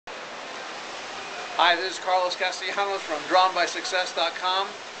Hi, this is Carlos Castellanos from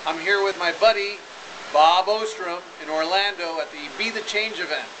DrawnBySuccess.com. I'm here with my buddy Bob Ostrom in Orlando at the Be the Change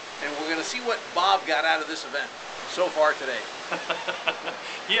event, and we're going to see what Bob got out of this event so far today.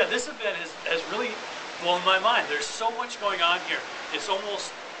 Yeah, this event has really blown my mind. There's so much going on here. It's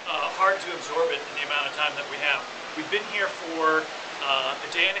almost hard to absorb it in the amount of time that we have. We've been here for a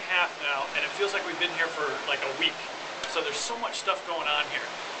day and a half now, and it feels like we've been here for like a week. So there's so much stuff going on here.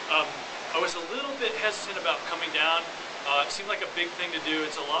 I was a little bit hesitant about coming down. It seemed like a big thing to do.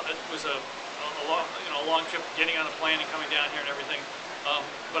 It was a long trip, getting on a plane and coming down here and everything.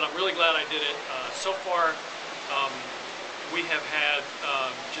 But I'm really glad I did it. So far, we have had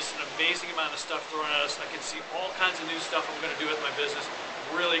just an amazing amount of stuff thrown at us. I can see all kinds of new stuff I'm going to do with my business.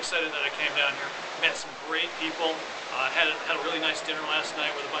 I'm really excited that I came down here. Met some great people. Had a really nice dinner last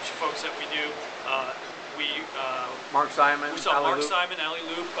night with a bunch of folks that we knew. Mark Simon, we saw Mark Simon, Ali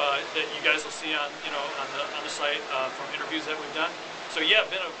Loop, that you guys will see on on the site from interviews that we've done. So yeah,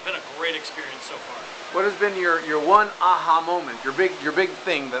 been a great experience so far. What has been your one aha moment? Your big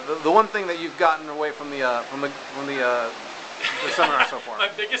thing, the one thing that you've gotten away from the seminar so far? My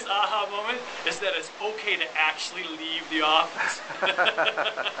biggest aha moment is that it's okay to actually leave the office.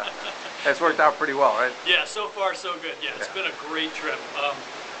 It's worked out pretty well, right? Yeah, so far so good. Yeah, it's been a great trip.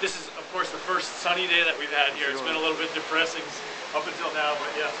 This is, of course, the first sunny day that we've had here. It's been a little bit depressing up until now,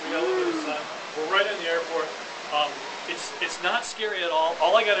 but yes, we got a little bit of sun. We're right in the airport. It's not scary at all.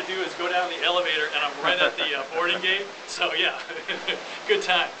 All I got to do is go down the elevator, and I'm right at the boarding gate. So yeah, good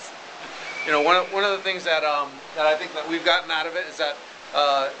times. You know, one of the things that that I think that we've gotten out of it is that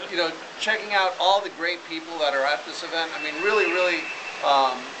you know, checking out all the great people that are at this event. I mean, really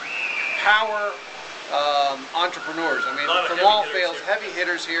power entrepreneurs. I mean, from all fields, heavy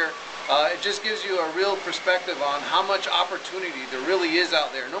hitters here. It just gives you a real perspective on how much opportunity there really is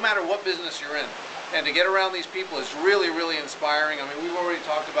out there, no matter what business you're in. And to get around these people is really inspiring. I mean, we've already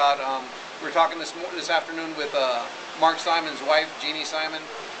talked about. We were talking this afternoon with Mark Simon's wife, Jeannie Simon,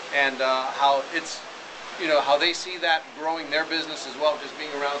 and how it's, you know, how they see that growing their business as well, just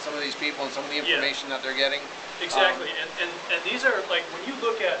being around some of these people and some of the information that they're getting. Exactly, and these are, like, when you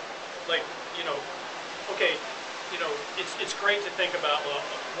look at, like, you know, okay, you know, it's great to think about, well,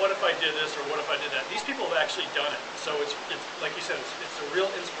 what if I did this or what if I did that? These people have actually done it, so it's like you said, it's a real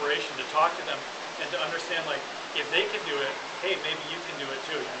inspiration to talk to them and to understand, like, if they can do it, hey, maybe you can do it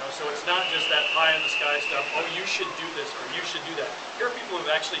too, you know? So it's not just that pie in the sky stuff, oh, you should do this or you should do that. Here are people who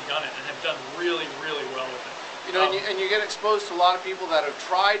have actually done it and have done really well with it. You know, and you get exposed to a lot of people that have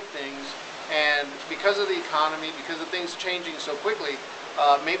tried things, and because of the economy, because of things changing so quickly,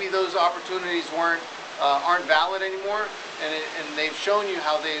 maybe those opportunities aren't valid anymore, and they've shown you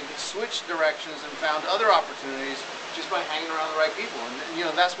how they've switched directions and found other opportunities just by hanging around the right people. And you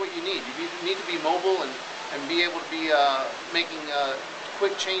know, that's what you need. You need to be mobile and be able to be making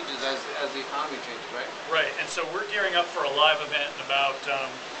quick changes as the economy changes, right? Right, and so we're gearing up for a live event in about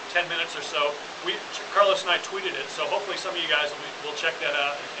 10 minutes or so. Carlos and I tweeted it, so hopefully some of you guys will check that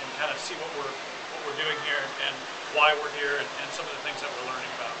out and kind of see what we're doing here and why we're here and some of the things that we're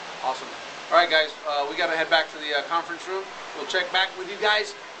learning about. Awesome. All right, guys, we got to head back to the conference room. We'll check back with you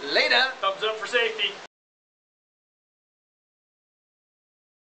guys later. Thumbs up for safety.